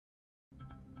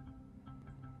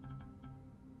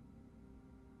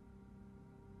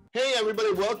Hey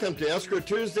everybody, welcome to Escrow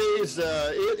Tuesdays.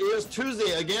 It is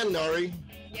Tuesday again, Narhee.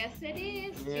 Yes, it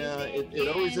is. Yeah, it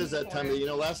always is that time.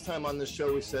 Last time on the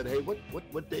show we said, hey,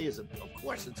 what day is it? Of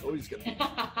course, it's always going to be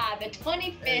the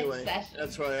 25th session.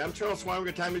 That's right. I'm Charles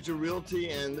Swanberg, Caimeiju Realty,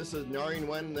 and this is Narhee and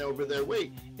Nguyen over there.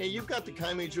 Wait, hey, you've got the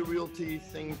Caimeiju Realty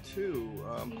thing too.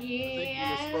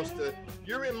 Yeah. I think you're supposed to.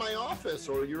 You're in my office,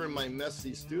 or you're in my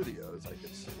messy studios, I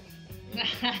could see. All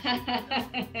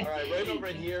right, right over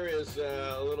here is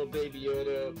a little Baby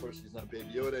Yoda. Of course, he's not Baby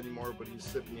Yoda anymore, but he's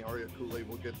sipping the Aria Kool-Aid.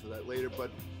 We'll get to that later. But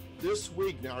this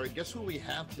week, now, guess who we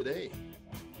have today?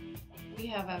 We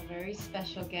have a very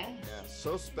special guest. Yeah,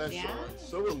 so special and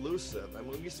so elusive. I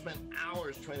mean, we spent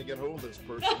hours trying to get hold of this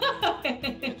person.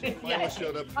 She finally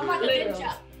showed up. I'm like a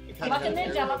ninja. I'm like a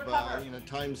ninja.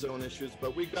 Time zone issues.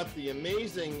 But we got the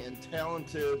amazing and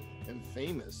talented and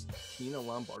famous Tina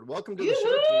Lombard. Welcome to the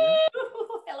show, Tina.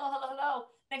 Hello.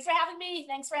 Thanks for having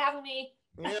me.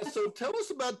 Yeah, so tell us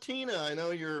about Tina. I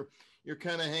know you're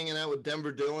kind of hanging out with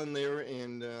Denver Dylan there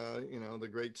in the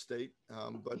great state.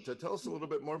 But tell us a little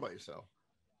bit more about yourself.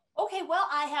 Okay, well,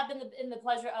 I have been in the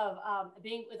pleasure of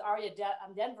being with Aria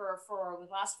Denver for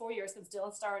the last 4 years since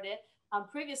Dylan started.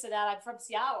 Previous to that, I'm from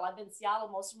Seattle. I've been in Seattle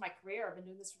most of my career. I've been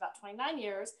doing this for about 29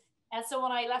 years. And so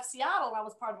when I left Seattle and I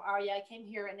was part of Aria, I came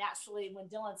here, and naturally when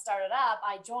Dylan started up,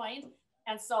 I joined.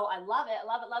 And so I love it.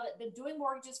 Been doing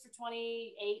mortgages for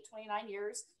 29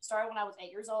 years. Started when I was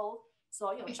 8 years old.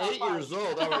 So, 8 years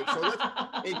old. All right. So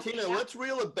hey, Tina, let's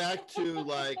reel it back to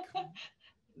like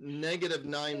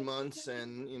 -9 months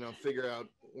and, figure out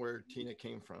where Tina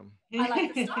came from. I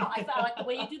like your style. I like the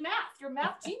way you do math. You're a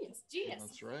math genius.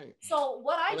 That's right. So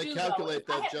what I do, calculate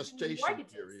though, that gestation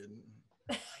period.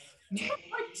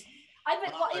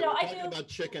 I do about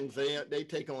chickens. They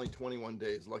take only 21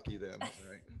 days. Lucky them.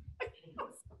 Right.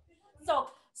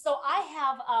 So I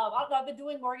have, I've been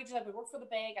doing mortgages. I've been working for the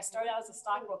bank. I started out as a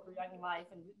stockbroker young in life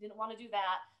and didn't want to do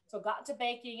that. So got into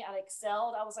banking and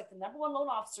excelled. I was like the #1 loan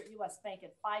officer at US Bank in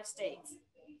 5 states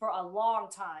for a long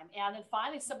time. And then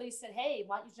finally somebody said, hey,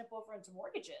 why don't you jump over into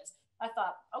mortgages? I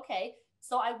thought, okay.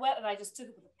 So I went and I just took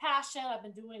it with a passion. I've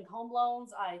been doing home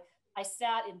loans. I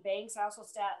sat in banks. I also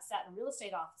sat in real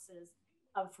estate offices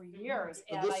for years.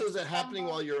 So this isn't happening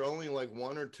while you're only like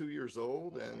 1 or 2 years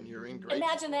old and you're in grade.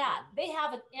 Imagine that. They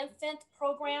have an infant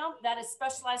program that is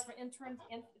specialized for interns,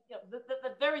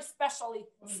 the very specially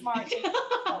smart.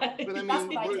 But I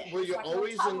mean, were you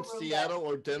always in Seattle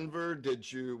or Denver?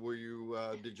 Did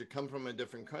you come from a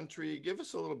different country? Give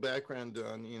us a little background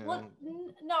on, Well,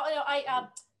 no, I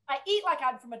eat like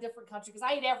I'm from a different country because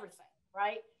I eat everything,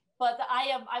 right? But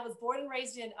I was born and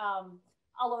raised in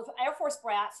Air Force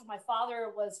brat. So my father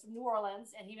was from New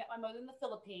Orleans and he met my mother in the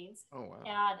Philippines. Oh, wow.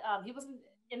 And he was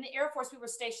in the Air Force. We were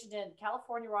stationed in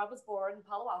California where I was born, in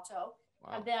Palo Alto.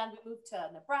 Wow. And then we moved to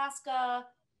Nebraska,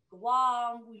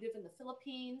 Guam. We lived in the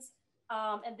Philippines.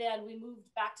 And then we moved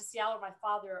back to Seattle where my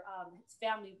father, his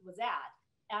family was at.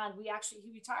 And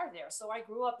he retired there. So I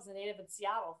grew up as a native in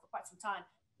Seattle for quite some time.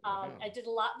 I did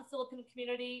a lot in the Filipino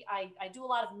community. I do a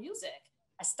lot of music.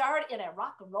 I started in a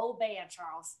rock and roll band,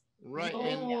 Charles. Right. Oh,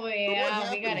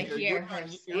 yeah, we gotta hear her.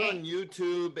 You're on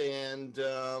YouTube, and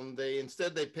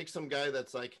they pick some guy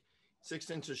that's like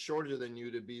 6 inches shorter than you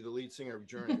to be the lead singer of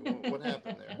Journey. What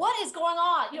happened there? What is going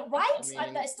on? Right?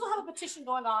 I still have a petition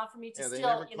going on for me to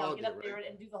still, get up there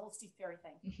and do the whole Steve Perry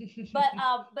thing.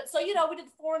 But so we did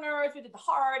the Foreigners, we did the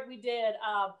Heart, we did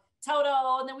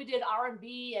Toto, and then we did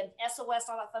R&B and SOS,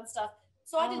 all that fun stuff.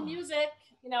 So I did music.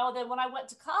 Then when I went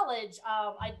to college,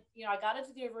 I got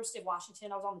into the University of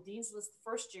Washington. I was on the dean's list the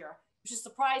first year, which is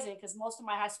surprising because most of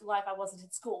my high school life I wasn't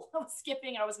in school. I was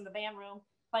skipping. I was in the band room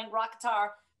playing rock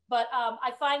guitar. But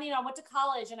I finally, I went to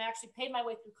college and I actually paid my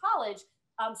way through college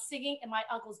singing in my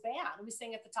uncle's band. We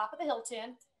sang at the top of the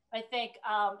Hilton. I think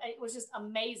it was just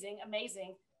amazing.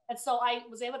 And so I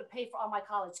was able to pay for all my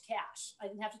college cash. I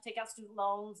didn't have to take out student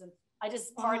loans, and I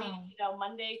just partied,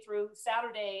 Monday through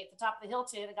Saturday at the top of the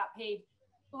Hilton and got paid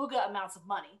Ooga amounts of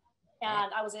money.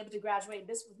 And I was able to graduate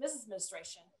with business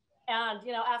administration. And,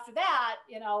 after that,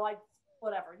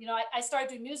 I started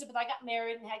doing music, but I got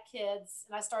married and had kids,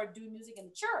 and I started doing music in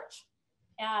the church.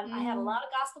 And I had a lot of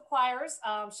gospel choirs.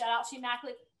 Shout out to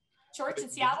Immaculate Church in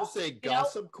Seattle. Did you say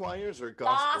gossip choirs or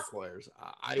gospel choirs?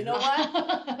 You know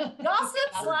what?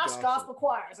 Gossip / gospel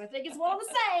choirs. I think it's one and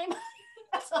the same.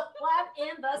 That's a one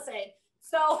and the same.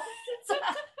 So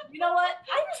you know what?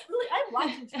 I'm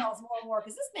liking Charles more and more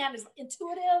because this man is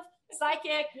intuitive,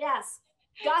 psychic. Yes,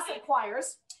 gossip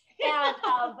choirs. And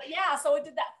but yeah, so I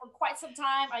did that for quite some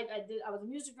time. I was a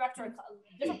music director in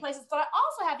different places, but I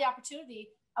also had the opportunity.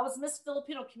 I was Miss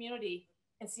Filipino Community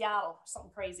in Seattle,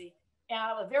 something crazy. and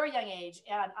at a very young age.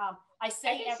 And I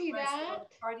sang I can see that. at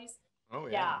the parties. Oh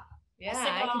yeah. Yeah, I sang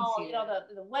I at can all, see you know,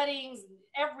 that. the weddings and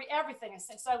everything I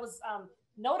sang. So I was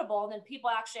notable. And then people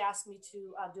actually asked me to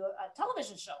do a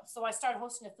television show. So I started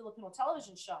hosting a Filipino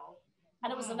television show,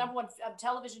 and it was the #1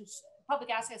 television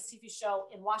public access TV show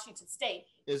in Washington State.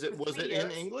 Was it in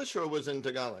English or was it in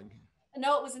Tagalog?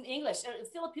 No, it was in English.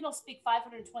 Filipinos speak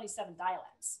 527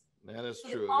 dialects. That is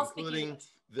true, including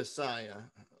Visaya.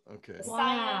 Okay.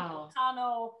 Visaya,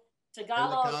 Ilocano,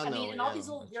 Tagalog. I mean, and all these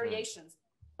little variations.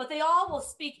 Right. But they all will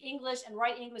speak English and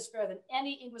write English better than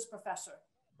any English professor.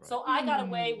 Right. So I got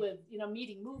away with, you know,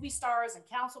 meeting movie stars and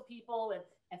council people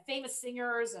and famous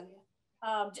singers and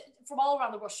from all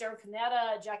around the world. Sharon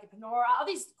Cuneta, Jackie Panora, all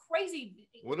these crazy.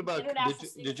 What about,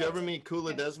 did you ever meet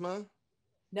Kula Desma?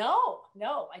 No,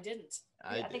 I didn't.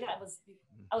 I think I was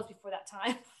before that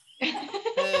time.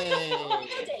 Hey.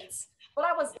 Dates, but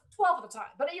I was 12 at the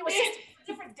time. But it was just a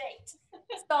different date.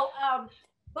 So,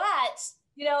 but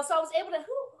you know, so I was able to.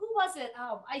 Who was it?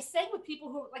 I sang with people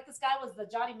who, like, this guy was the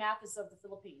Johnny Mathis of the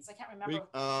Philippines. I can't remember.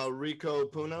 Rico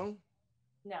Puno.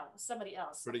 No, somebody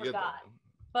else. Pretty good.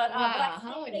 But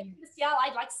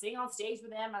I'd like to sing on stage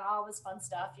with them and all this fun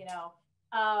stuff. You know,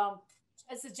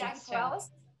 this is Jackie Corrales.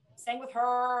 Sang with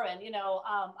her, and you know,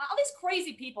 all these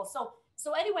crazy people.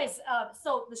 So anyways,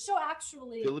 so the show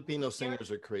actually. Filipino singers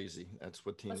are crazy. That's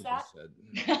what Tina just said.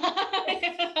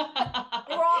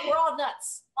 we're all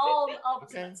nuts. All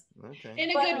nuts. Okay.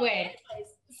 In a good way.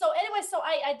 Anyways, so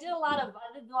I did a lot of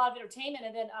entertainment,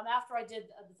 and then after I did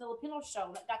the Filipino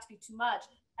show, that got to be too much.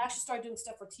 I actually started doing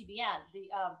stuff for TBN, the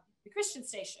Christian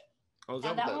station. Oh, is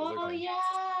that what that was? Oh,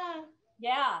 yeah.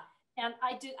 Yeah. And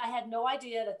I had no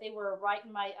idea that they were right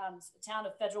in my town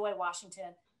of Federal Way,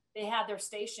 Washington. They had their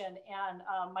station, and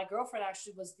my girlfriend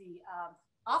actually was the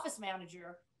office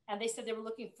manager. And they said they were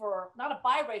looking for not a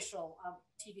biracial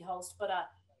TV host, but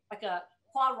like a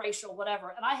quadracial,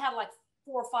 whatever. And I had like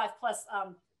 4 or 5 plus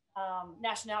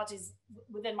nationalities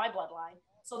within my bloodline.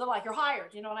 So they're like, you're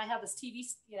hired, you know, and I have this TV,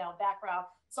 you know, background.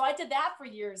 So I did that for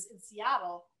years in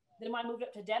Seattle. Then when I moved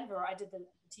up to Denver, I did the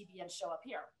TBN show up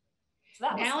here. So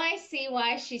now I see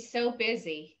why she's so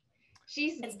busy.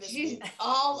 She's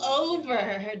all over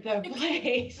the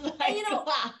place. Like, you know,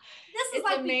 wow. This is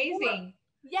like amazing.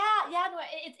 No,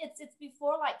 it's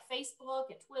before like Facebook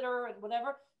and Twitter and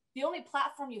whatever. The only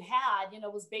platform you had, you know,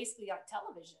 was basically like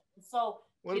television. And so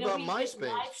what about MySpace?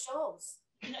 Live shows.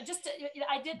 You know,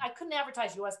 I couldn't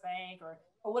advertise US Bank or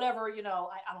whatever, you know,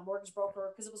 I'm a mortgage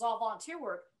broker because it was all volunteer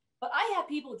work. But I had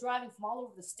people driving from all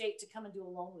over the state to come and do a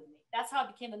loan with me. That's how I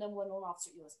became the #1 loan officer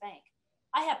at US Bank.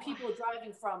 I had people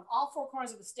driving from all 4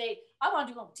 corners of the state. I want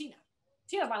to do loan with Tina.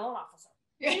 Tina's my loan officer.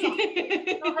 You're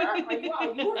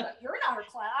not her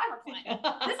client. I'm her client.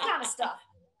 This kind of stuff.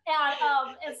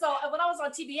 And so when I was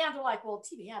on TBN, they're like, well,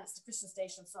 TBN is the Christian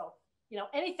station. So, you know,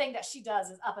 anything that she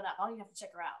does is up and up. I don't even have to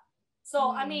check her out.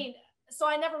 So, I mean, so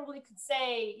I never really could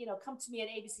say, you know, come to me at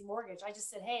ABC Mortgage. I just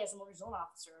said, hey, as a mortgage loan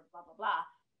officer, blah, blah, blah.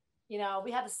 You know,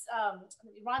 we had this,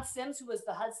 Ron Sims, who was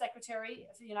the HUD secretary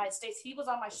for the United States. He was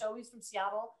on my show. He's from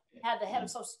Seattle. Had the head of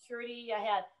Social Security. I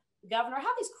had the governor. I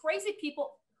have these crazy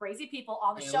people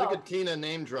on the show. Look at Tina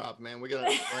name drop, man. We got to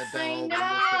write down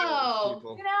all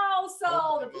people. You know,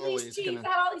 so the police chief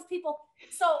had all these people.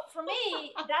 So for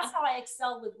me, that's how I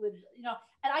excelled with, you know,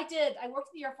 and I worked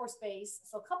at the Air Force Base.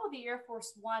 So a couple of the Air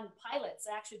Force One pilots,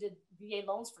 I actually did VA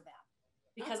loans for them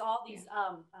because all these,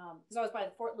 because I was by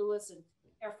the Fort Lewis and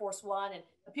Air Force One, and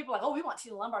people are like, oh, we want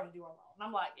Tina Lombard to do our loan. And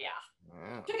I'm like,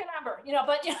 yeah, pick a number, you know,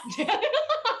 but you know.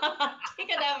 Pick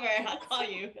a number, I'll call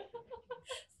you.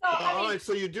 So, all right,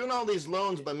 so you're doing all these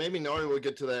loans, but maybe Narhee will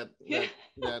get to that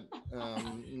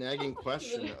nagging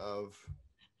question of.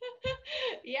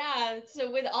 Yeah,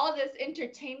 so with all this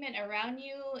entertainment around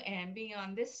you and being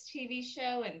on this TV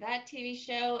show and that TV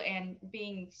show and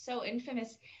being so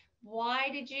infamous, why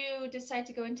did you decide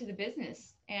to go into the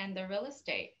business and the real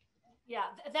estate? Yeah,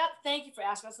 thank you for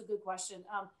asking. That's a good question.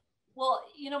 Well,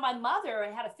 you know, my mother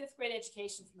had a 5th grade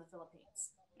education from the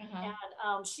Philippines.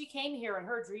 And she came here and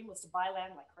her dream was to buy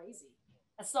land like crazy.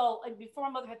 And so before my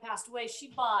mother had passed away,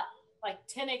 she bought like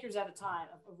 10 acres at a time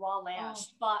of raw land.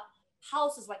 She bought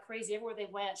houses like crazy everywhere they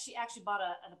went. She actually bought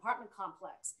an apartment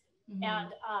complex.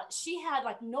 And she had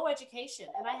like no education.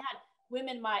 And I had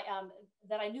women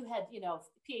that I knew had, you know,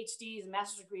 PhDs and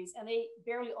master's degrees, and they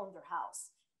barely owned their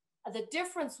house. The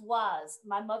difference was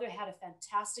my mother had a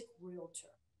fantastic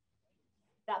realtor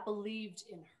that believed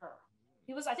in her.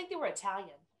 I think they were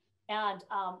Italian, and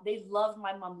they loved,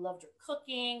 my mom loved her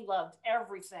cooking, loved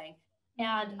everything.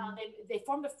 And they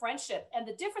formed a friendship. And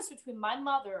the difference between my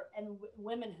mother and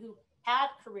women who had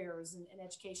careers in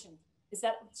education is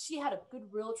that she had a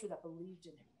good realtor that believed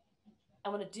in her.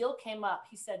 And when a deal came up,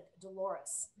 he said,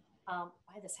 Dolores,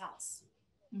 buy this house.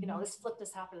 You know, let's flip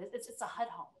this happen. It's a HUD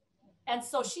home. And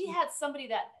so she had somebody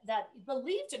that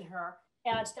believed in her,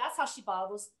 and that's how she bought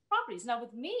those properties. Now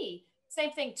with me,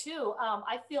 same thing too.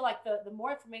 I feel like the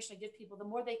more information I give people, the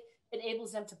more it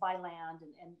enables them to buy land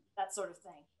and that sort of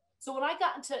thing. So when I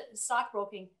got into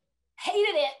stockbroking,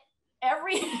 hated it.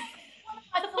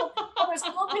 There's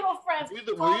Filipino friends. Were you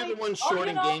the one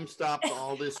shorting GameStop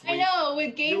all this week? I know,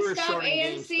 with GameStop,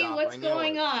 AMC, what's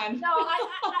going on? No,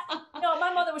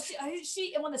 my mother was,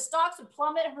 she, and when the stocks would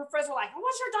plummet, and her friends were like,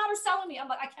 what's your daughter selling me? I'm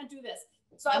like, I can't do this.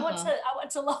 So I went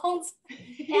to loans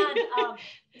and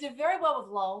did very well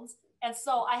with loans. And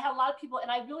so I had a lot of people, and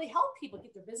I really helped people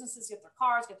get their businesses, get their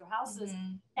cars, get their houses.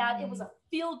 And it was a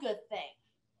feel-good thing.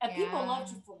 And people loved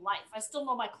you for life. I still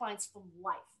know my clients from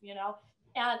life, you know?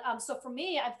 And so for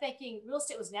me, I'm thinking real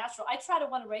estate was natural. I tried to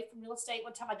run away from real estate.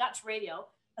 One time I got to radio.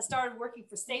 I started working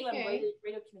for Salem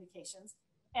radio Communications.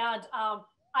 And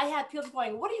I had people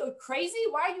going, what are you, crazy?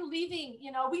 Why are you leaving?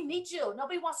 You know, we need you.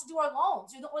 Nobody wants to do our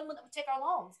loans. You're the only one that would take our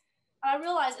loans. And I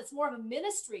realized it's more of a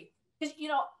ministry. Because, you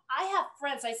know, I have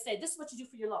friends, I say, this is what you do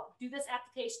for your loan. Do this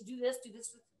application, do this.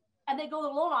 And they go to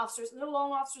the loan officers, and their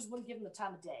loan officers wouldn't give them the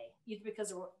time of day, either because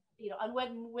they were, you know,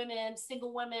 unwed women,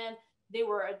 single women. They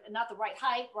were not the right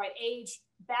height, right age,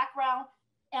 background.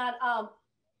 And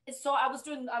so I was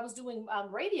doing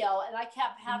radio, and I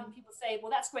kept having people say, well,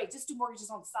 that's great. Just do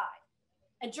mortgages on the side.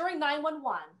 And during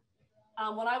 911,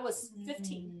 when I was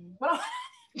 15,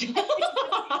 you know,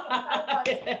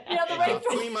 the rates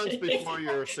 3 months before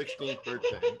your 16th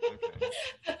birthday. Okay.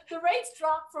 The rates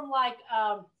dropped from like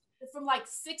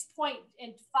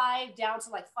 6.5 down to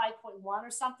like 5.1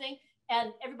 or something.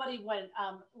 And everybody went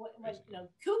you know,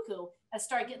 cuckoo and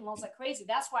started getting loans like crazy.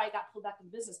 That's why I got pulled back in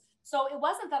the business. So it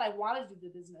wasn't that I wanted to do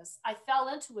the business. I fell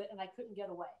into it and I couldn't get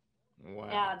away. Wow.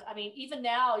 And I mean, even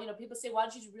now, you know, people say, why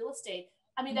don't you do real estate?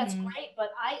 I mean, that's great,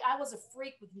 but I was a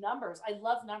freak with numbers. I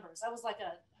love numbers. I was like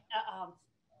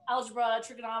algebra,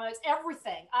 trigonomics,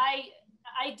 everything. I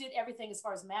did everything as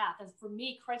far as math. And for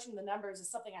me, crunching the numbers is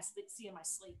something I see in my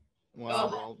sleep.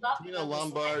 Wow. Well, Tina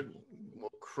Lombard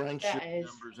will crunch your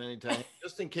numbers anytime.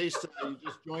 Just in case you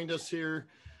just joined us here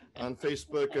on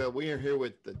Facebook, we are here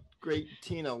with the great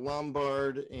Tina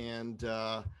Lombard, and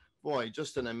boy,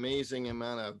 just an amazing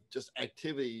amount of just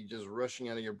activity just rushing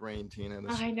out of your brain, Tina.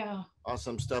 This I know.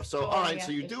 Awesome stuff. So, all right,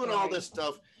 so you're doing all this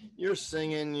stuff. You're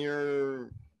singing,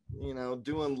 you're, you know,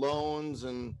 doing loans,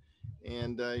 and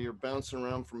you're bouncing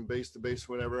around from base to base,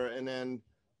 whatever, and then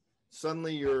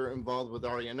suddenly you're involved with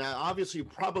ARIA. Now, obviously, you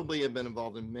probably have been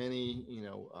involved in many, you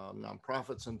know,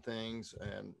 nonprofits and things,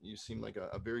 and you seem like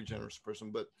a very generous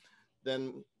person. But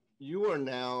then you are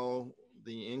now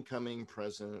the incoming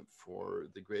president for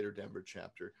the Greater Denver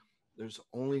chapter. There's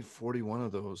only 41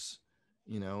 of those,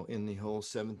 you know, in the whole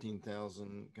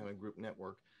 17,000 kind of group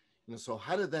network. You know, so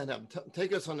how did that happen?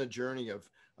 Take us on a journey of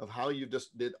how you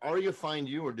did ARIA find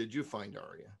you, or did you find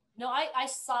ARIA? No, I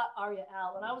sought ARIA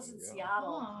out. When I was in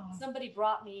Seattle, somebody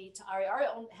brought me to ARIA. ARIA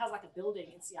has like a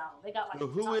building in Seattle. They got like. So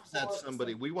who is that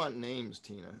somebody? We want names,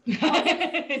 Tina.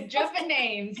 Jumping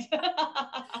names.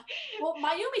 Well,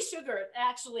 Mayumi Sugar,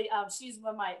 actually, she's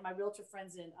one of my realtor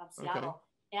friends in Seattle.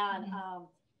 Okay. And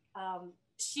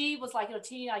she was like, you know,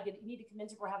 Tina, you need to come in.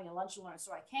 We're having a lunch and learn.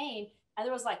 So I came, and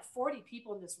there was like 40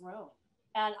 people in this room.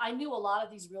 And I knew a lot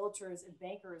of these realtors and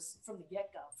bankers from the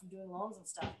get-go, from doing loans and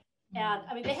stuff. And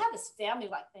I mean, they have this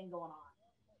family-like thing going on.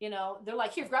 You know, they're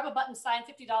like, here, grab a button, sign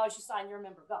 $50, you sign, you're a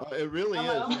member, go. It really is.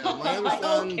 Yeah,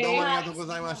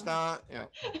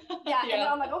 and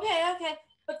I'm like, okay.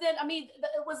 But then, I mean,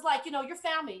 it was like, you know, your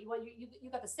family, well,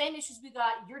 you got the same issues we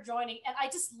got, you're joining. And I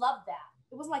just loved that.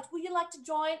 It wasn't like, would you like to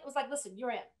join? It was like, listen,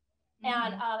 you're in.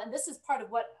 And this is part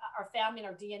of what our family and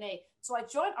our DNA. So I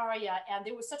joined ARIA, and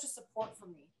they were such a support for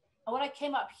me. And when I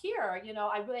came up here, you know,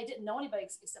 I really didn't know anybody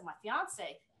except my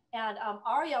fiance. And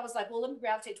ARIA was like, well, let me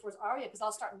gravitate towards ARIA because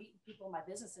I'll start meeting people in my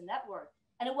business and network.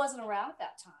 And it wasn't around at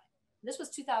that time. This was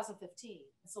 2015.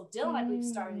 So Dylan, I believe,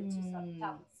 started in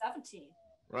 2017.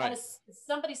 Right. And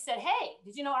somebody said, hey,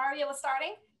 did you know ARIA was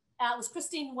starting? It was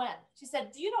Christine Nguyen. She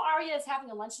said, do you know ARIA is having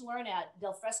a lunch and learn at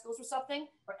Del Fresco's or something?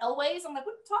 Or Elway's? I'm like,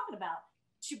 what are you talking about?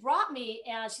 She brought me,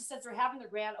 and she said they're having their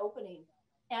grand opening.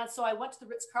 And so I went to the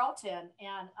Ritz-Carlton,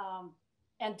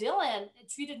 and Dylan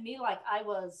treated me like I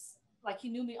was, like he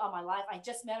knew me all my life. I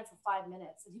just met him for 5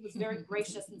 minutes, and he was very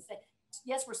gracious and said,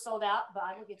 yes, we're sold out, but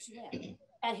I will get you in.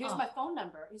 And here's my phone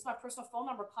number. Here's my personal phone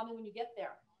number. Call me when you get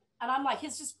there. And I'm like,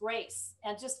 it's just grace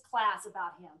and just class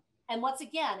about him. And once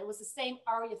again, it was the same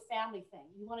ARIA family thing.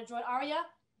 You want to join ARIA?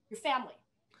 Your family.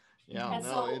 Yeah, and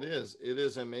no, so, it is. It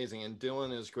is amazing. And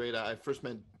Dylan is great. I first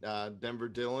met Denver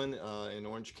Dylan in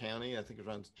Orange County. I think it was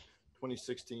around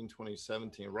 2016,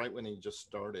 2017, right when he just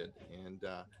started. And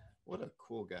what a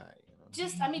cool guy. You know?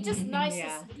 Just nice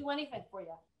to do anything for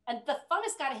you. And the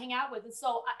funnest guy to hang out with. And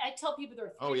so I tell people there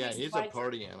are 3 reasons. He's a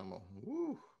party animal.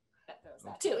 Woo. There's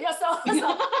that too. Yeah, so you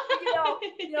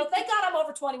know, thank God I'm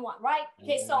over 21, right?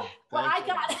 Okay, so what I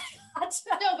got.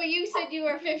 No, but you said you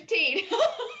were 15.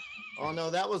 Oh no,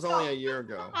 that was only a year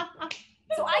ago.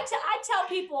 So I tell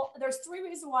people there's 3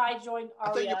 reasons why I joined ARIA.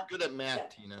 I thought you were good at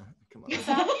math, Tina. Come on.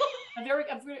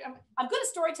 I'm good at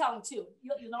storytelling too.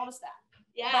 You'll notice that.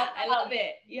 Yeah, but, I love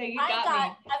it. Yeah, you got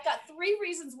me. I've got 3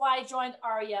 reasons why I joined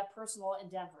ARIA Personal in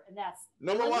Denver, and that's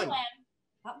number 1.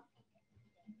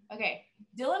 Okay.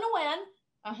 Dylan Nguyen,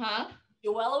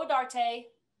 Joella Udarte,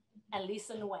 and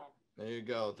Lisa Nguyen. There you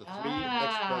go. The 3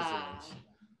 ex-presidents.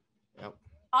 Yep.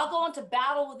 I'll go into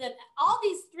battle with them. All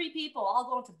these 3 people, I'll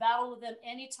go into battle with them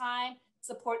anytime,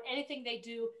 support anything they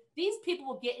do. These people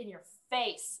will get in your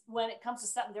face when it comes to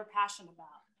something they're passionate about.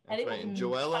 That's right. And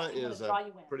Joella is a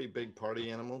pretty big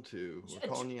party animal too. We're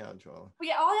calling you out, Joella. Well,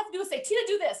 yeah, all I have to do is say, Tina,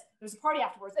 do this. There's a party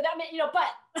afterwards. And that meant, yeah.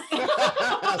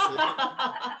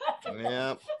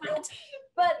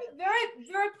 But very,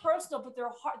 very personal, but their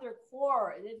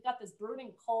core, they've got this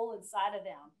burning coal inside of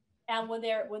them. And when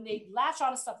they latch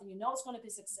onto something, it's going to be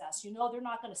a success. They're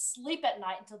not going to sleep at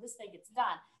night until this thing gets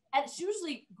done. And it's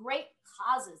usually great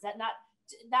causes that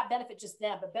not benefit just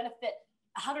them, but benefit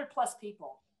 100+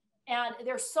 people. And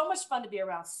they're so much fun to be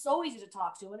around, so easy to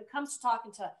talk to. When it comes to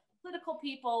talking to political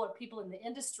people or people in the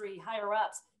industry, higher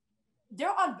ups,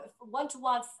 they're on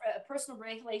one-to-one personal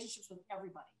relationships with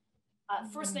everybody,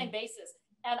 first name basis.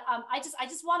 And I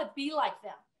just want to be like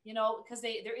them, because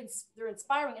they're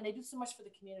inspiring and they do so much for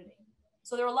the community.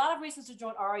 So there are a lot of reasons to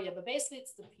join ARIA, but basically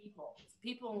it's the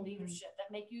people in leadership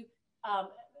that make you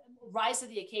rise to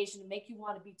the occasion and make you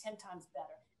want to be 10 times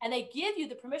better. And they give you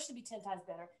the permission to be 10 times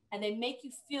better, and they make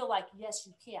you feel like, yes,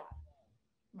 you can.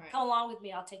 Right. Come along with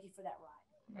me. I'll take you for that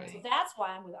ride. Right. So that's why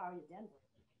I'm with ARIA Denver.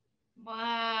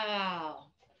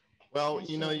 Wow. Well,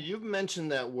 you've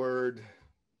mentioned that word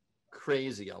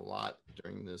crazy a lot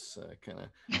during this kind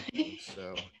of thing.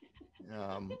 So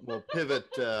we'll pivot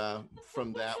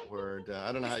from that word.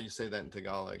 I don't know how you say that in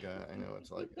Tagalog. I know it's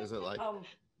like, is it like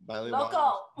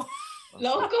loco?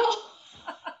 Loco?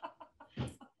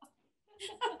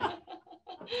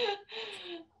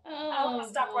 I want to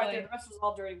stop right there. The rest was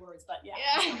all dirty words, but yeah.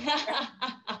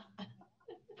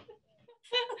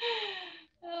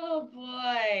 Oh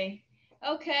boy.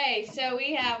 Okay, so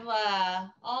we have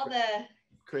all the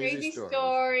crazy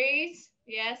stories.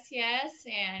 Yes,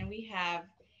 and we have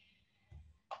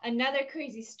another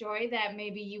crazy story that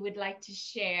maybe you would like to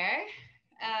share.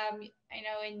 I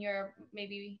know in your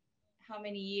maybe how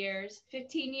many years?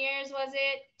 15 years was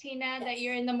it, Tina, that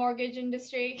you're in the mortgage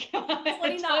industry?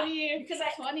 29 years. Because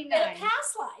I 29. In a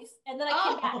past life, and then I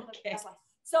came back in the past life.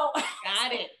 So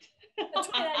got it.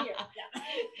 29 years. Yeah.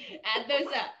 Add those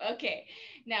up. Okay.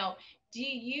 Now, do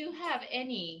you have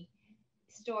any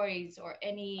stories or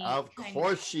any? Of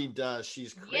course she does.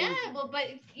 She's crazy. Yeah, well,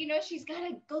 but she's got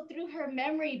to go through her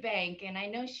memory bank, and I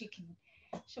know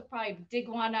she'll probably dig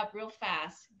one up real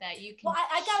fast that you can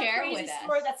I got share a crazy with us.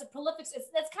 story that's a prolific.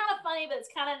 That's kind of funny, but it's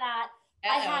kind of not.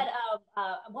 I had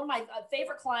one of my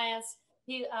favorite clients.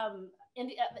 He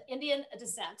Indian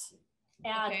descent,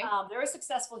 and very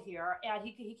successful here. And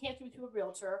he came through to a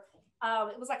realtor.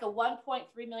 It was like a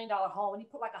 $1.3 million home, and he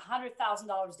put like $100,000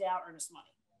 down earnest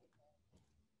money.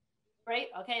 Great.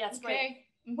 Okay, that's great.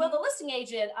 Mm-hmm. Well, the listing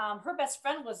agent, her best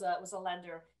friend was a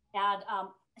lender, and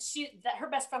her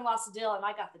best friend lost the deal, and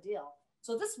I got the deal.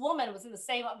 So this woman was in the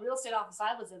same real estate office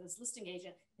I was in, this listing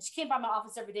agent, and she came by my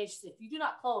office every day. She said, "If you do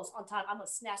not close on time, I'm going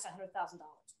to snatch that $100,000." She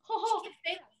can't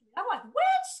say that. I'm like,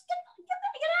 "Witch,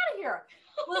 get out of here!"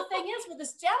 Well, the thing is, with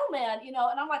this gentleman, and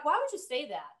I'm like, "Why would you say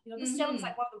that?" This gentleman's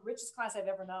like one of the richest clients I've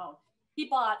ever known. He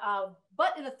bought,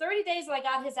 but in the 30 days that I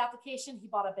got his application, he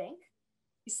bought a bank.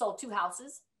 He sold 2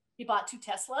 houses. He bought 2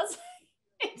 Teslas.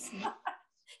 He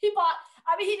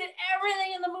did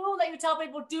everything in the moon that you tell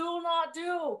people do not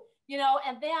do,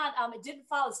 and then it didn't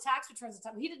file his tax returns in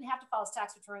time. He didn't have to file his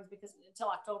tax returns until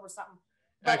October or something.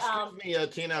 But, excuse me,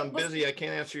 Tina, I'm busy. I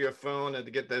can't answer your phone to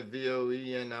get that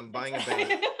VOE, and I'm buying a bank.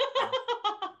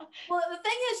 Well, the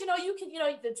thing is, you can,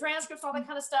 the transcripts, all that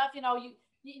kind of stuff,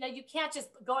 you can't just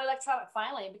go electronic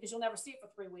filing because you'll never see it for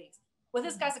 3 weeks. Well,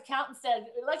 this guy's accountant said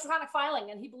electronic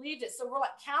filing, and he believed it. So we're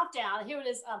like countdown, and here it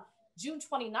is, June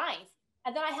 29th.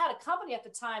 And then I had a company at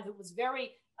the time who was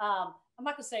very, I'm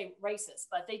not going to say racist,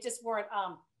 but they just weren't,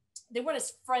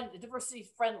 as diversity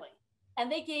friendly.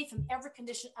 And they gave him every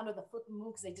condition under the flipping moon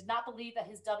because they did not believe that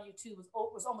his W-2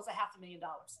 was almost $500,000.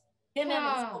 Him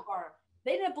and his co-partner.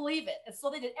 They didn't believe it. And so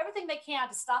they did everything they can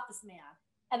to stop this man.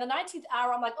 And the 19th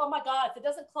hour, I'm like, oh my God, if it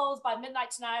doesn't close by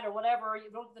midnight tonight or whatever, you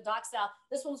don't get the docs out,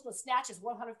 this one's going to snatch his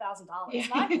 $100,000. Yeah.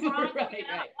 And I'm crying, Right.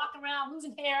 I'm walking around,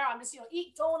 losing hair. I'm just,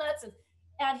 eating donuts.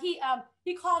 And he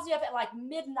calls me up at like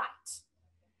midnight.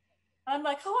 I'm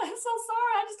like, oh, I'm so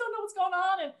sorry. I just don't know what's going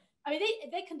on. And I mean,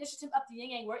 they conditioned him up to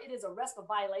yin yang where it is arrest for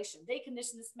violation. They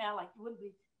conditioned this man like it wouldn't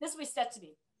be. This is what he said to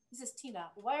me. He says, Tina,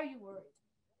 why are you worried?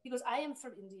 He goes, I am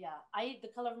from India. I eat the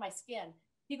color of my skin.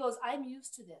 He goes, I'm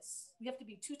used to this. You have to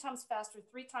be 2 times faster,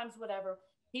 3 times whatever.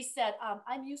 He said,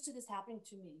 I'm used to this happening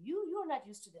to me. You are not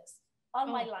used to this. All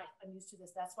my life, I'm used to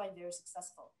this. That's why I'm very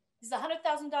successful. He says,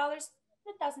 $100,000,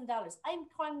 $100,000. I'm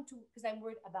calling to because I'm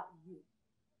worried about you.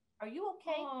 Are you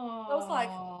okay? I was like,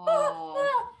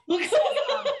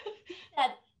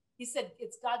 he said,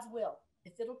 it's God's will.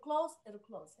 If it'll close, it'll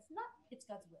close. If not, it's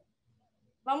God's will.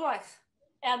 And I'm like,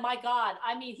 and my God,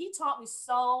 I mean, he taught me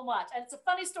so much. And it's a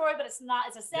funny story, but it's not.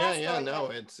 It's a sad story. Yeah, no,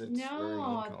 it's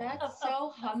no, that's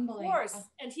so humbling. Of course.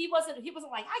 And he wasn't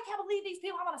like, I can't believe these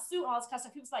people. I'm on a suit and all this kind of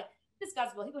stuff. He was like, this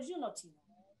God's will. He goes, Tina.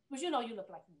 He goes, you look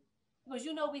like me. He goes,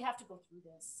 we have to go through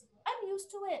this. I'm used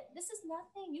to it. This is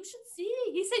nothing. You should see.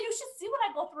 He said, you should see what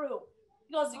I go through.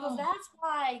 He goes, that's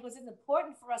why. He goes, it's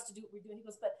important for us to do what we're doing. He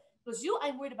goes,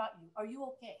 I'm worried about you. Are you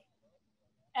okay?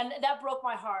 And that broke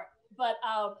my heart. But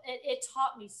it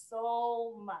taught me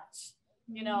so much,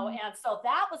 and so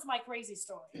that was my crazy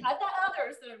story. I've got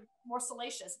others that are more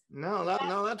salacious. No,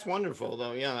 that's wonderful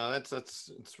though. Yeah,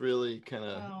 it's really kind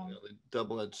of the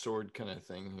double-edged sword kind of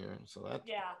thing here. So that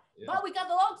But we got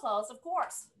the loan closed, of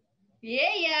course.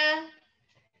 Yeah.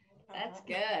 That's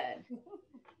good.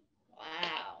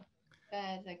 Wow.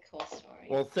 That's a cool story.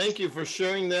 Well, thank you for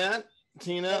sharing that,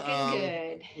 Tina.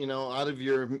 Good. Out of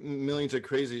your millions of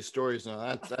crazy stories,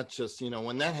 now that's just,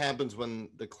 when that happens, when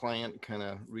the client kind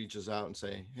of reaches out and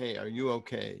say, hey, are you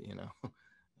okay?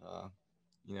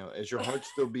 Is your heart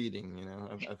still beating?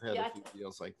 I've had a few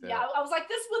deals like that. Yeah, I was like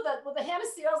this with the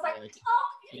Hennessy. I was like,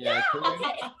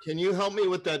 okay. Can you help me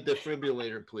with that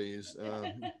defibrillator, please?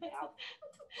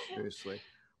 Seriously.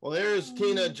 Well, there's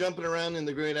Tina jumping around in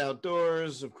the great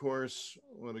outdoors. Of course,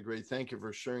 what a great thank you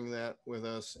for sharing that with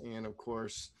us. And of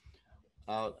course,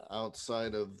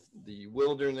 outside of the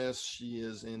wilderness, she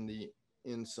is in the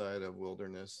inside of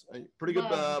wilderness. Pretty good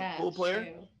pool player?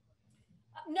 Shoe.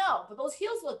 No, but those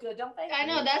heels look good, don't they? I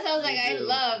know. That sounds like I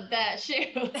love that shoe.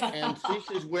 And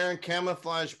she's wearing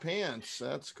camouflage pants.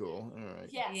 That's cool. All right.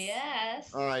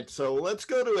 Yes. All right. So let's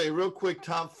go to a real quick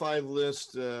top 5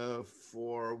 list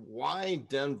for why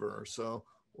Denver. So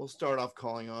we'll start off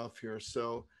calling off here.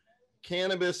 So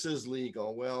cannabis is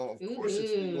legal. Well, of course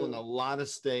it's legal in a lot of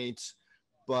states,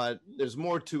 but there's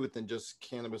more to it than just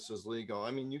cannabis is legal.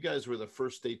 I mean, you guys were the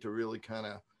first state to really kind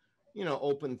of,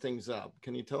 open things up.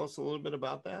 Can you tell us a little bit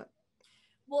about that?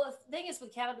 Well, the thing is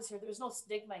with cannabis here, there's no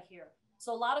stigma here.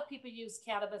 So a lot of people use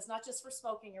cannabis, not just for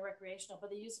smoking or recreational, but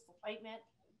they use it for ointment,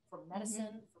 for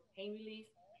medicine, for pain relief,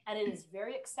 and it is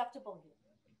very acceptable here.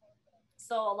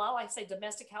 So a lot of, like I say,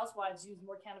 domestic housewives use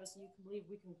more cannabis than you can believe.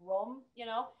 We can grow them,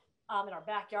 in our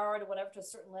backyard or whatever to a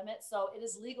certain limit. So it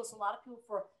is legal. So a lot of people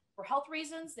for health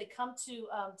reasons, they come to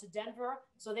Denver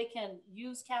so they can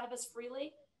use cannabis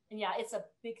freely. And yeah, it's a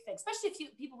big thing, especially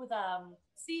if people with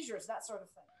seizures, that sort of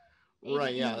thing.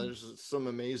 Right. Yeah. There's some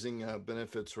amazing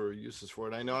benefits or uses for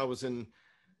it. I know I was in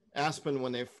Aspen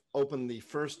when they opened the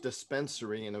first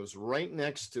dispensary, and it was right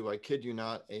next to, I kid you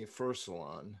not, a fur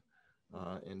salon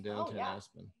in downtown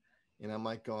Aspen. And I'm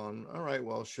like going, all right,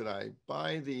 well, should I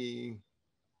buy the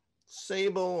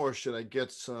Sable or should I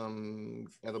get some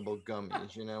edible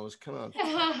gummies? It was kind of,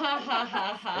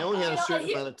 I only had a certain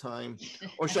amount of time.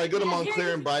 Or should I go to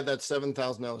Montclair and buy that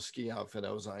 $7,000 ski outfit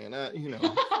I was eyeing? Well, you know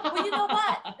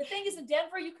what? The thing is, in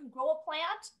Denver, you can grow a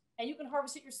plant and you can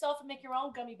harvest it yourself and make your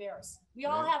own gummy bears. We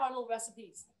all have our little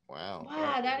recipes. Wow.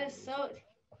 Wow, that is so.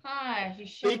 Hi.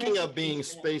 Speaking of being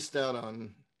spaced out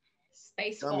on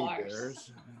Space gummy Wars.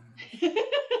 bears.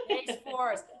 Space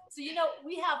Wars. So,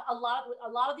 we have a lot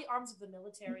of the arms of the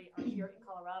military are here in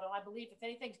Colorado. I believe, if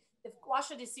anything, if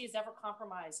Washington, D.C. is ever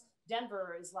compromised,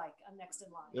 Denver is like next in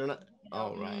line. They're not.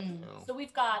 Oh, right. No. So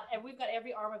we've got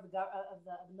every arm of the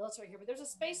military here, but there's a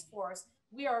Space Force.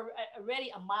 We are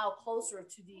already a mile closer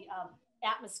to the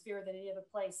atmosphere than any other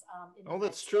place.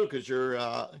 That's true, because you're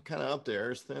kind of up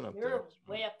there. It's thin up there. You're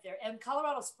way up there. And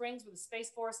Colorado Springs, where the Space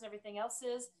Force and everything else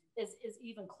is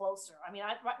even closer. I mean,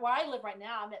 where I live right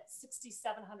now, I'm at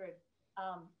 6,700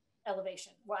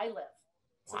 elevation where I live.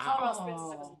 So Colorado Springs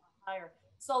is higher.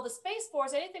 So the Space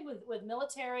Force, anything with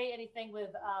military, anything with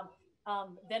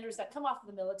vendors that come off of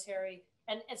the military,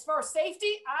 and as far as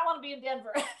safety, I want to be in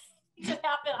Denver. It should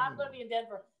happen. I'm going to be in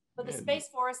Denver. But the Space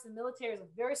Force, the military is a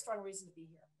very strong reason to be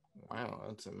here. Wow,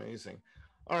 that's amazing.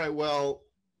 All right, well,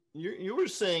 you were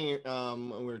saying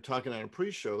when we were talking on a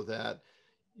pre-show that,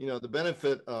 you know, the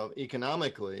benefit of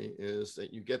economically is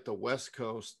that you get the West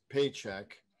Coast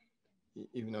paycheck,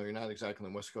 even though you're not exactly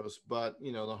on the West Coast, but,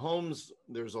 you know, the homes,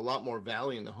 there's a lot more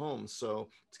value in the homes. So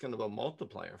it's kind of a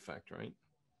multiplier effect, right?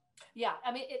 Yeah,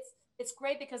 I mean, it's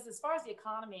great because as far as the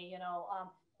economy, you know,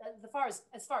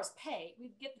 as far as pay,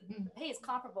 we get the pay is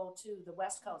comparable to the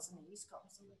West Coast and the East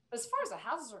Coast. But as far as the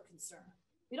houses are concerned,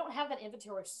 we don't have that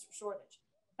inventory shortage.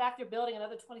 In fact, they're building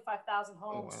another 25,000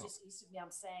 homes just east of me,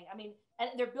 I'm saying. I mean, and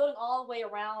they're building all the way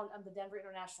around the Denver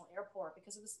International Airport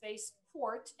because of the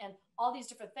spaceport and all these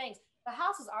different things. The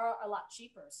houses are a lot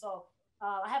cheaper. So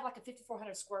I have like a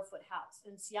 5,400 square foot house.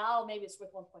 In Seattle, maybe it's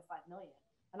worth 1.5 million.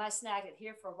 And I snagged it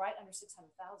here for right under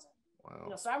 600,000. Wow. You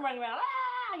know, so I'm running around,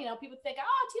 you know, people think,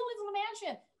 Teal lives in a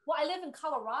mansion. Well, I live in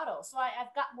Colorado, so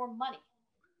I've got more money,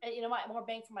 you know, more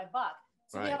bang for my buck.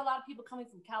 So we have a lot of people coming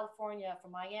from California,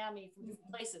 from Miami, from different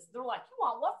places. They're like, you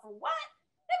want what for what?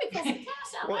 Let me pull some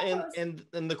cash out. Well,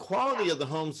 and the quality of the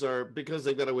homes are, because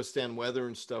they've got to withstand weather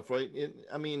and stuff, right?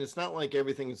 I mean, it's not like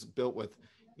everything's built with,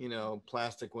 you know,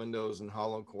 plastic windows and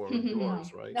hollow core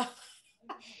doors, right?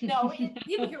 No,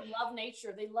 people here love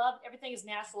nature. They love everything is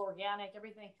natural, organic,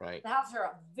 everything. Right. The houses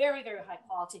are very, very high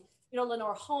quality. You know,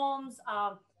 Lenore Homes.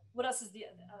 What else is the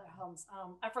other homes?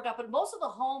 I forgot, but most of the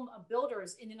home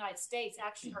builders in the United States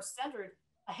actually are centered,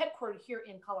 headquartered here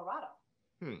in Colorado.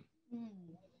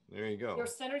 There you go. They're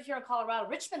centered here in Colorado.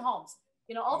 Richmond Homes.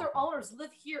 You know, all their owners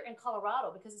live here in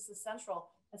Colorado because it's the central.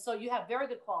 And so you have very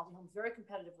good quality homes, very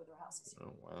competitive with their houses.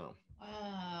 Oh, wow.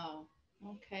 Wow.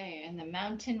 Okay. And the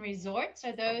mountain resorts,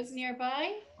 are those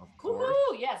nearby? Of course.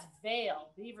 Yes.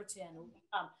 Vail, Beaverton,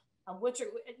 Winter,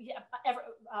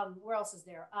 where else is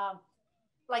there?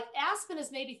 Like Aspen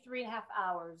is maybe 3.5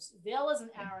 hours. Vail is an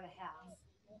hour and a half.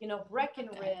 You know,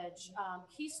 Breckenridge,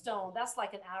 Keystone, that's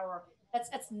like an hour.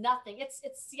 That's nothing. It's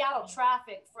Seattle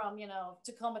traffic from, you know,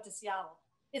 Tacoma to Seattle.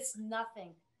 It's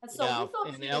nothing. And so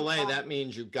in LA, that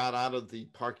means you got out of the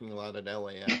parking lot at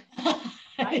LAX.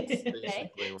 Right?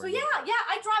 Okay. So yeah,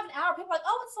 I drive an hour. People are like,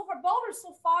 oh, it's so far. Boulder's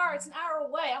so far. It's an hour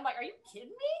away. I'm like, are you kidding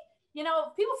me? You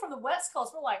know, people from the West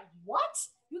Coast were like, what?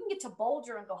 You can get to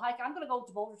Boulder and go hiking. I'm going to go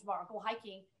to Boulder tomorrow, go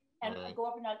hiking and go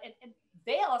up and down. And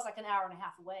Vail is like an hour and a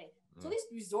half away. So these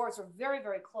resorts are very,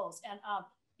 very close. And,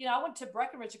 you know, I went to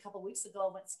Breckenridge a couple of weeks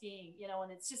ago, went skiing, you know,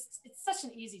 and it's such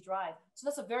an easy drive. So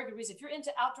that's a very good reason. If you're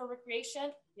into outdoor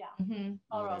recreation,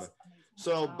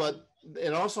 So, but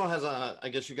it also has I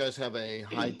guess you guys have a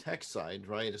high tech side,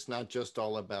 right? It's not just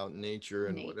all about nature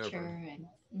and whatever.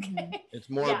 It's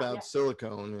more about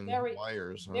silicone and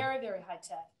wires. Very, very high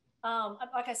tech.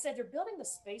 Like I said, they're building the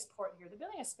spaceport here. They're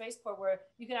building a spaceport where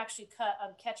you can actually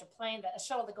catch a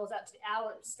shuttle that goes out to the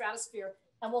outer stratosphere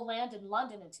and will land in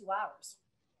London in 2 hours.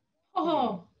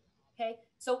 Oh. Okay.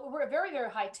 So we're very, very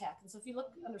high tech. And so if you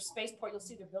look under spaceport, you'll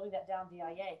see they're building that down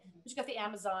DIA. But you've got the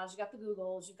Amazons, you've got the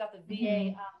Googles, you've got the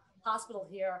VA hospital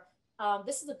here.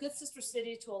 This is a good sister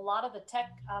city to a lot of the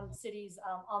tech cities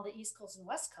on the East Coast and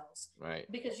West Coast. Right.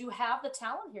 Because you have the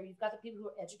talent here. You've got the people who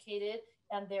are educated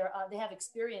and they have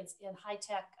experience in high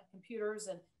tech computers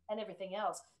and everything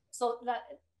else. So that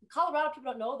Colorado,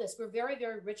 people don't know this. We're very,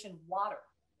 very rich in water.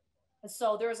 And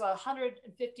so there's a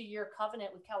 150-year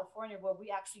covenant with California where we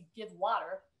actually give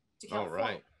water to California.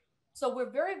 Right. So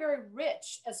we're very, very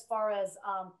rich as far as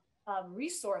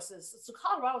resources. So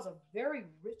Colorado is a very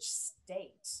rich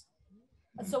state.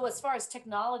 And so as far as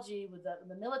technology with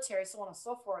the military, so on and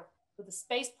so forth, with the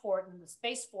spaceport and the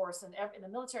Space Force and the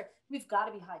military, we've got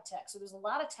to be high tech. So there's a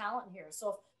lot of talent here. So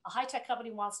if a high tech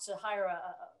company wants to hire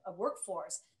a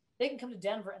workforce, they can come to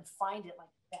Denver and find it like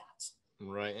that.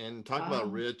 Right. And talk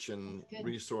about rich and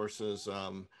resources.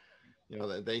 You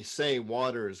know, they say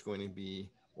water is going to be,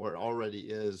 or already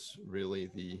is, really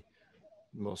the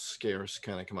most scarce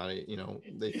kind of commodity. You know,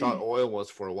 they thought oil was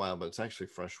for a while, but it's actually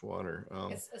fresh water.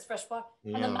 It's fresh water.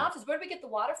 And the mountains, where do we get the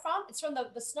water from? It's from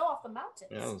the snow off the mountains.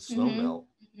 Yeah, the snow melt.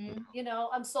 You know,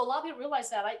 so a lot of people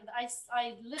realize that.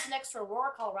 I live next to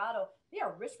Aurora, Colorado. They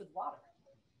are rich with water.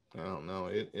 I don't know.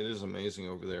 It is amazing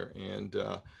over there. And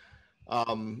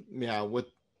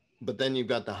but then you've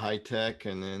got the high tech,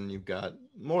 and then you've got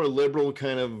more liberal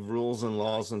kind of rules and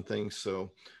laws and things.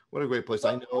 So what a great place.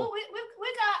 I know. Well,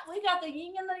 we got the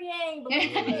yin and the yang.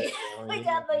 We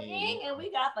got the yin and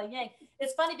we got the yang.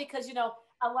 It's funny because, you know,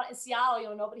 in Seattle, you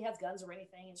know, nobody has guns or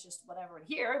anything. It's just whatever. And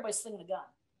here, everybody's slinging a gun.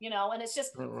 and it's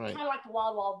just kind of like the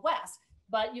Wild Wild West.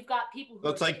 But you've got people who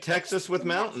it's like Texas with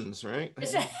mountains, right?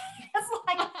 It's like,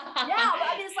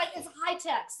 it's high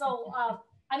tech. So,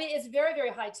 it's very, very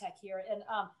high tech here. And,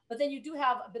 but then you do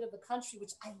have a bit of the country,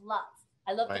 which I love.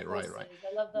 I love the horses.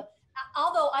 I love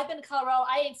although I've been to Colorado,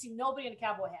 I ain't seen nobody in a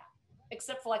cowboy hat,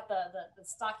 except for like the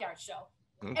stockyard show.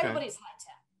 Okay. Everybody's high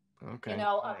tech. Okay.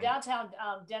 Downtown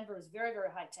Denver is very, very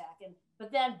high tech.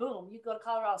 But then boom, you go to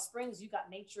Colorado Springs, you got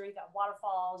nature, you got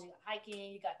waterfalls, you got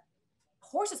hiking, you got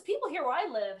horses. People here where I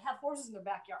live have horses in their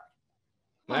backyard.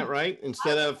 That right?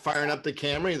 Instead of firing up the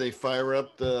Camry, they fire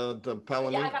up the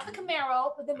Paladin. Yeah, I got the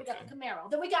Camaro, but then we got the Camaro.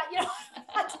 Then we got,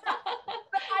 but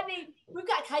we've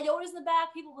got coyotes in the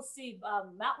back. People will see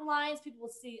mountain lions. People will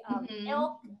see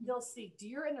elk. They'll see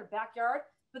deer in their backyard.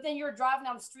 But then you're driving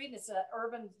down the street and it's an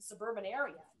urban, suburban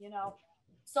area,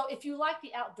 So if you like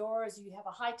the outdoors, you have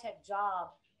a high-tech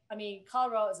job,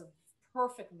 Colorado is a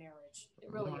perfect marriage.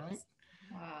 It really is.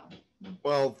 Wow.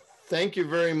 Well, thank you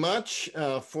very much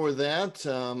for that.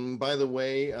 By the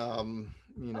way,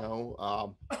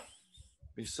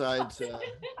 besides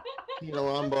Tina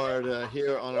Lombard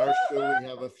here on our show, we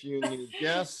have a few new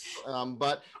guests.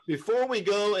 But before we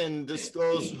go and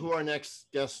disclose who our next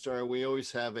guests are, we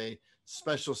always have a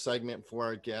special segment for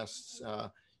our guests.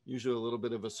 Usually a little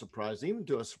bit of a surprise, even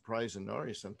do a surprise in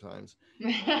Narhee sometimes.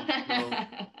 So,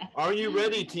 are you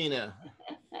ready, Tina?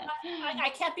 I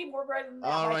can't be more ready than that.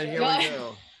 All right, here we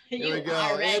go. Here we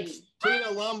go. It's Tina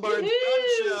Lombard's Gun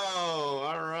Show.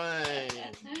 All right.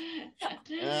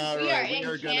 We are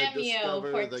in Cameo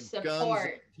for the support. guns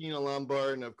of Tina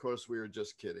Lombard, and of course, we were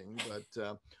just kidding. But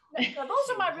those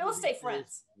are my real estate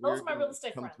friends. Those are my real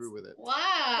estate friends. Come through with it.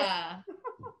 Wow.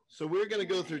 So we're going to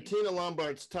go through Tina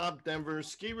Lombard's top Denver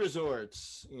ski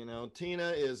resorts. Tina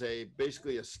is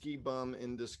basically a ski bum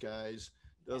in disguise.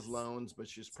 Does loans, but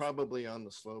she's probably on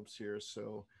the slopes here.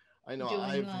 So I know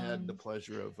I've had the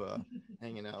pleasure of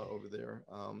hanging out over there.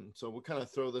 So we'll kind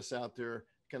of throw this out there,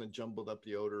 kind of jumbled up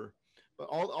the order. But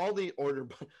all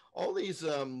these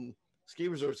ski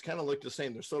resorts kind of look the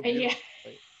same. They're so beautiful. Yeah.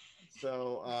 Right?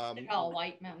 So they're all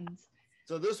white mountains.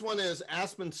 So this one is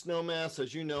Aspen Snowmass.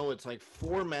 As you know, it's like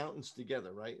 4 mountains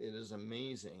together, right? It is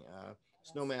amazing.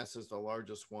 Snowmass is the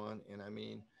largest one. And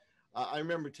I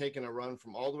remember taking a run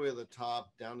from all the way to the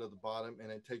top down to the bottom,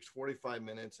 and it takes 45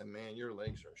 minutes. And man, your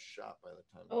legs are shot by the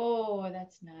time. Oh,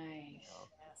 that's nice.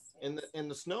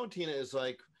 And the snow, Tina, is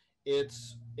like, it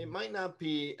might not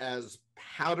be as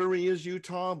powdery as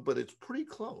Utah, but it's pretty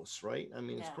close, right?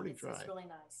 It's pretty dry. It's really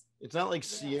nice. It's not like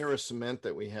Sierra cement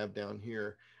that we have down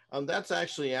here. That's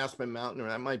actually Aspen Mountain, or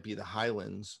that might be the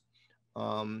Highlands.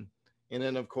 And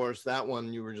then, of course, that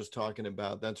one you were just talking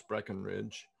about, that's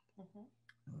Breckenridge.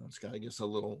 It's got, I guess, a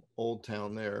little old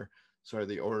town there. Sorry,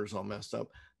 the order's all messed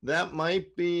up. That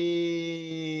might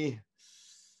be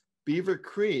Beaver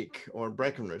Creek or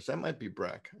Breckenridge. That might be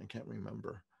Breck. I can't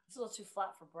remember. It's a little too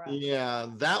flat for Breck. Yeah,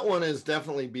 that one is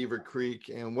definitely Beaver Creek.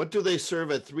 And what do they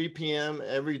serve at 3 p.m.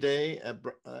 every day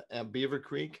at Beaver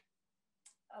Creek?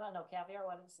 I don't know, caviar.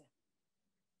 What is it?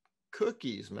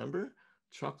 Cookies, remember?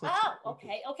 Chocolate. Oh,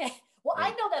 okay. Well,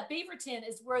 right. I know that Beaverton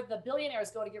is where the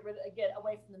billionaires go to get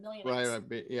away from the millionaires.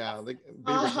 Right. Yeah.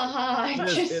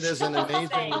 It is an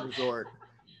amazing resort,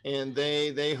 and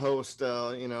they host,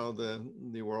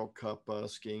 the World Cup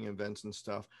skiing events and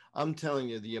stuff. I'm telling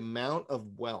you, the amount of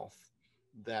wealth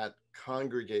that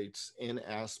congregates in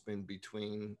Aspen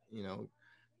between,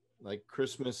 like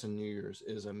Christmas and New Year's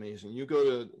is amazing. You go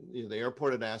to the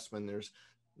airport at Aspen,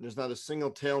 there's not a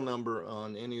single tail number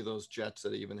on any of those jets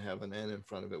that even have an N in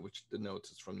front of it, which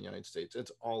denotes it's from the United States.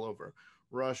 It's all over.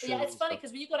 Russia. Yeah, it's funny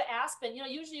because when you go to Aspen,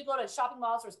 usually you go to shopping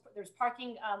malls, there's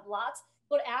parking lots.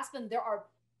 Go to Aspen, there are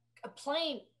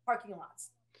plane parking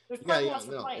lots. There's parking lots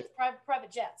for planes,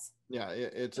 private jets. Yeah,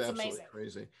 it's absolutely amazing.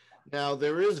 Crazy. Now,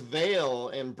 there is Vail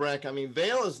and Breck.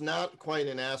 Vail is not quite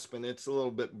in Aspen. It's a little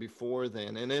bit before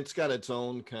then, and it's got its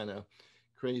own kind of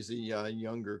crazy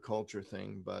younger culture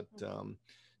thing. But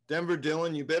Denver,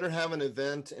 Dylan, you better have an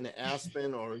event in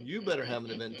Aspen, or you better have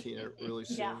an event, Tina, really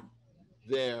soon. Yeah.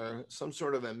 There, some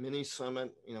sort of a mini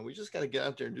summit. We just got to get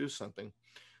out there and do something.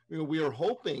 We are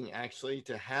hoping actually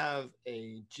to have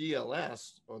a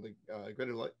GLS, or the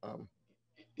Greater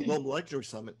Global Luxury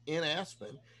Summit in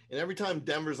Aspen. And every time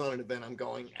Denver's on an event, I'm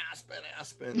going Aspen.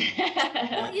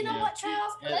 Well, you know what,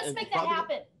 Charles? Let's make that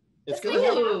happen. It's going to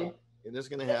happen. It is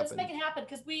going to happen. Let's make it happen,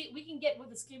 because we can get with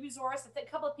the ski resorts. I think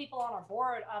a couple of people on our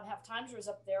board have timeshares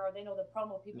up there, or they know the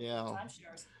promo people for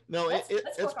timeshares. No,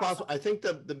 it's possible. I think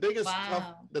the biggest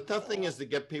tough thing is to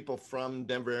get people from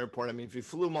Denver Airport. If you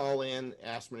flew them all in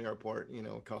Aspen Airport,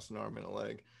 it costs an arm and a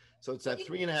leg. So it's that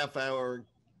 3.5 hour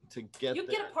to get you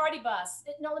there. get a party bus.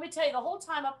 No, let me tell you, the whole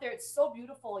time up there, it's so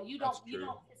beautiful.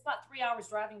 It's not 3 hours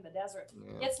driving in the desert.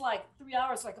 Yeah. It's like 3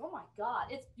 hours, like, oh my God,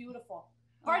 it's beautiful.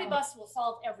 Party bus will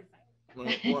solve everything.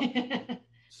 Well,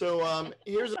 so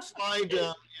here's a slide.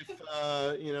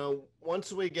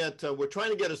 Once we get, we're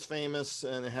trying to get as famous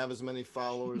and have as many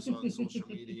followers on social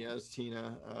media as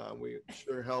Tina. We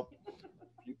sure help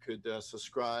if you could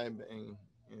subscribe and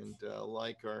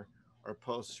like our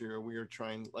posts here. We are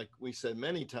trying, like we said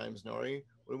many times, Narhee,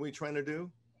 what are we trying to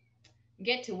do?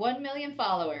 Get to 1 million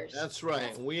followers. That's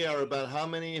right. We are about how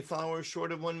many followers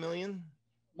short of 1 million?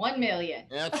 1 million.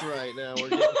 That's right. Now we're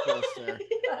getting close there.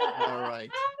 All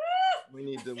right. We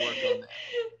need to work on that.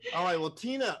 All right. Well,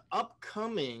 Tina,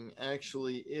 upcoming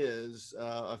actually is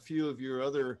a few of your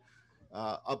other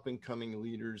up and coming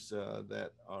leaders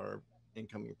that are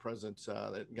incoming presidents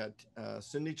that got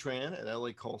Cindy Tran at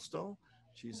LA Coastal.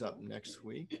 She's up next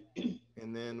week.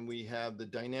 And then we have the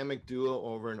dynamic duo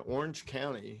over in Orange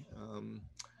County.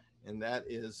 And that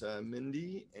is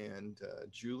Mindy and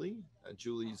Julie.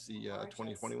 Julie's the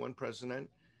 2021 president.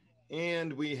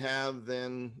 And we have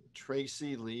then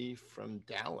Tracy Lee from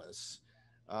Dallas.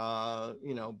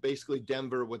 Basically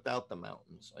Denver without the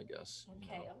mountains, I guess.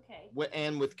 Okay.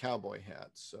 And with cowboy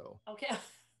hats. So. Okay.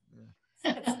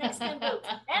 Snakeskin boots.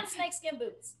 And snakeskin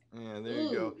boots. Yeah, there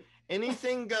you go.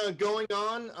 Anything going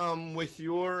on with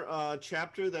your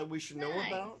chapter that we should know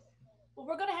about? Well,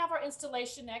 we're going to have our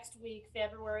installation next week,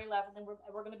 February 11th, and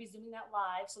we're going to be Zooming that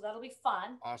live, so that'll be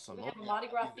fun. Awesome. We have a Mardi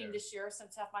Gras theme this year,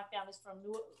 since half my family's from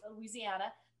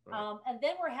Louisiana. Right. And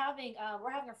then we're having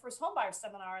our first homebuyer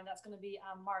seminar, and that's going to be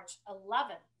on March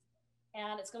 11th.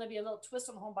 And it's going to be a little twist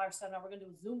on the homebuyer seminar. We're going to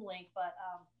do a Zoom link, but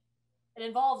it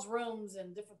involves rooms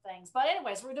and different things. But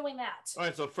anyways, we're doing that. All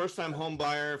right, so first-time home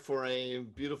buyer for a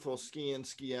beautiful ski in,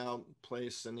 ski out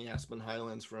place in the Aspen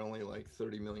Highlands for only like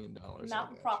 $30 million.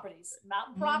 Mountain properties.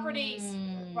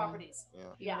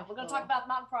 Yeah, we're going to talk about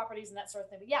mountain properties and that sort of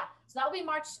thing. But yeah, so that'll be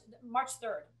March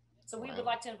 3rd. So we would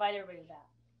like to invite everybody to that.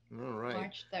 All right.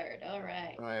 March 3rd. All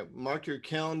right. All right. Mark your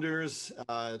calendars.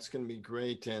 It's going to be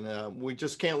great. And we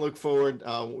just can't look forward.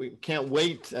 We can't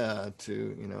wait to,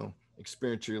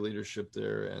 experience your leadership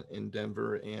there in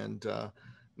Denver. And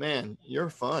man, you're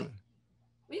fun.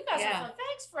 Well, you guys are fun.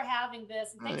 Thanks for having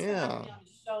this. And thanks for having me on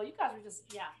the show. You guys are just,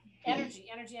 energy.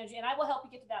 And I will help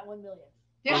you get to that 1 million.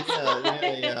 Yeah.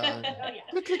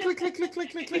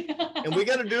 Click. And we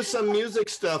got to do some music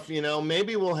stuff,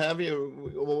 maybe we'll have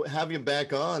you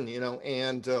back on,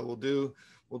 and we'll do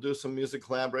some music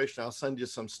collaboration. I'll send you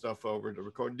some stuff over to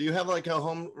record. Do you have like a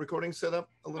home recording set up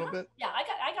a little bit? Yeah, I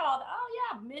got all the,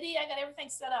 MIDI. I got everything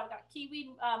set up. I got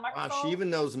Kiwi microphone. Wow, she even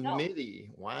knows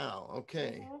MIDI. Wow.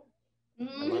 Okay.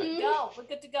 Mm-hmm. We're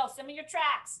good to go. Send me your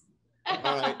tracks.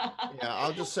 All right. Yeah,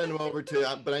 I'll just send them over to you.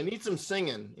 But I need some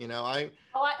singing.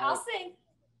 I'll sing.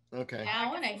 Okay. Yeah, I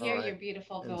want to hear your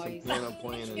beautiful voice. And some piano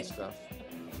playing and stuff.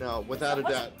 No, without a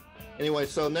doubt. Anyway,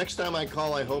 so next time I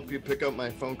call, I hope you pick up my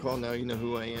phone call. Now you know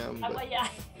who I am. But, yeah.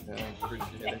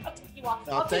 Appreciate it.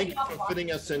 Thank you for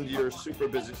fitting us into your super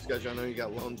busy schedule. I know you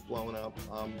got loans blowing up.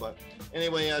 But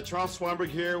anyway, Charles Swanberg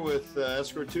here with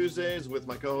Escrow Tuesdays with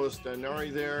my co-host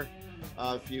Narhee there.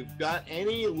 If you've got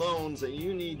any loans that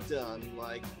you need done,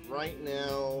 like right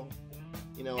now,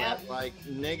 at like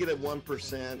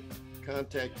 -1%,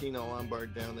 contact Tina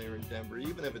Lombard down there in Denver.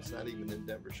 Even if it's not even in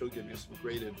Denver, she'll give you some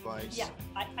great advice. Yeah,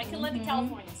 I can live in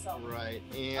California, so. Right.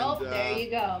 And, there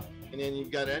you go. And then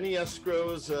you've got any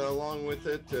escrows along with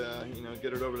it,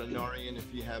 get it over to Narhee. And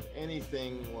if you have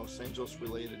anything Los Angeles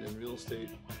related in real estate,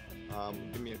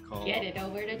 give me a call. Get it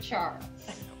over to Charles.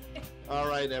 All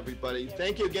right, everybody.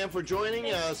 Thank you again for joining.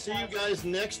 See you guys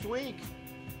next week.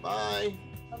 Bye.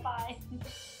 Bye-bye.